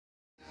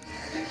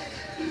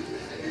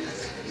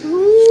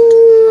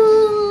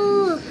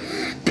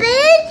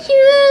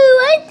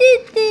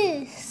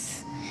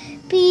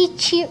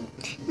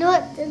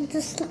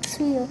this looks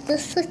weird.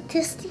 This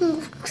thing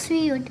looks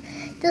weird.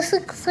 This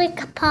looks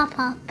like a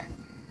pop-up.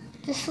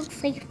 This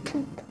looks like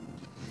poop.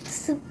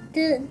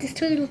 This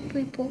toy looks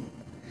pretty poop.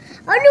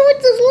 I don't know what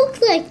this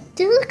looks like.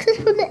 This looks like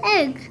from the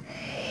egg.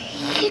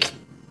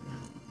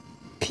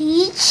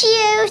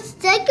 Pichu,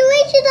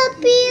 decorations up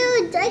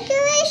here.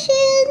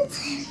 Decorations.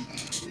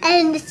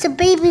 And it's a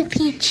baby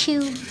Pichu.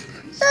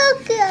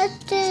 Look at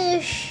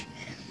this.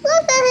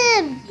 Look at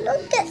him.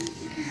 Look at.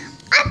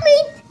 I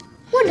made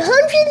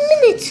 100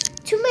 minutes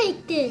to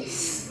make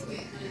this.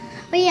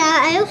 But yeah,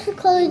 I also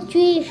colored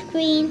green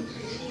screen,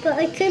 but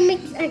I couldn't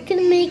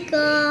make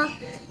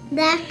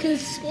that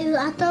because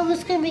I thought it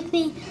was gonna make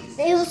me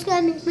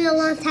a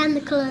long time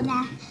to color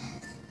that.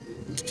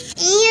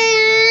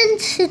 And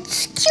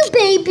it's cute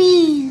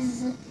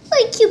babies.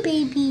 Like cute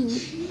baby.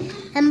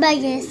 And by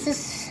guess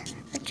this,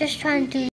 I'm just trying to do